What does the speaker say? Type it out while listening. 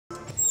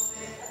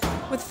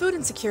With food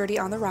insecurity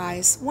on the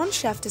rise, one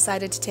chef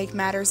decided to take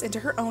matters into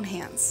her own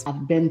hands.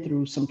 I've been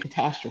through some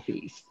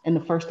catastrophes, and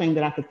the first thing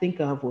that I could think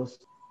of was,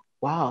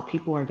 wow,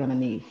 people are gonna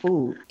need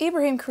food.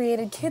 Ibrahim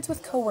created Kids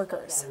with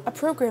Coworkers, a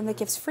program that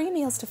gives free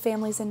meals to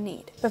families in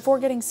need. Before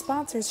getting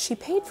sponsors, she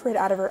paid for it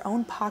out of her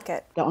own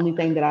pocket. The only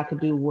thing that I could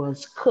do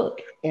was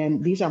cook,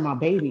 and these are my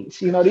babies.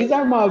 These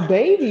are my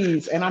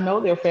babies, and I know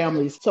their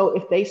families. So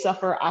if they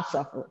suffer, I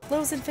suffer.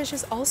 Loaves and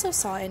Fishes also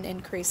saw an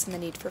increase in the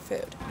need for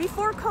food.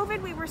 Before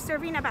COVID, we were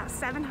serving about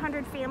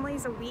 700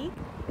 families a week,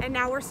 and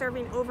now we're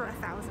serving over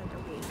 1,000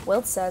 a week.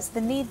 Wilt says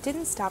the need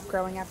didn't stop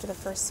growing after the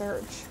first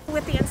surge.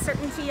 With the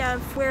uncertainty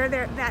of where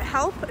that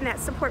help and that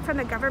support from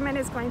the government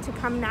is going to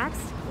come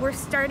next, we're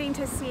starting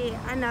to see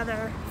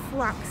another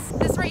flux.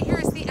 This right here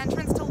is the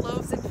entrance to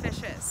Loaves and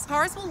Fishes.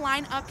 Cars will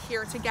line up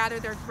here to gather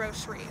their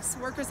groceries.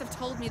 Workers have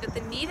told me that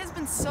the need has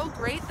been so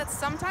great that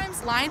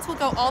sometimes lines will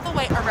go all the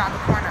way around the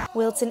corner.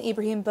 Wilt and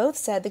Ibrahim both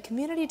said the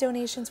community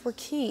donations were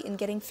key in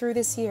getting through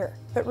this year.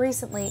 But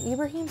recently,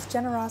 Ibrahim's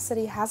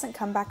generosity hasn't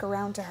come back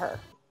around to her.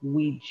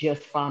 We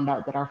just found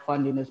out that our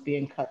funding is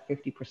being cut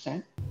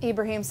 50%.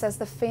 Ibrahim says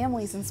the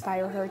families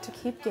inspire her to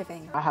keep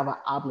giving. I have an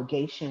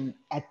obligation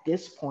at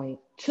this point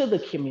to the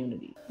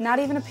community. Not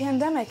even a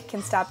pandemic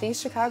can stop these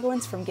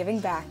Chicagoans from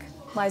giving back.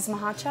 Liza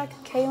Mahachek,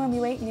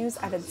 KOMU 8 News,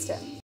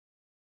 Evanston.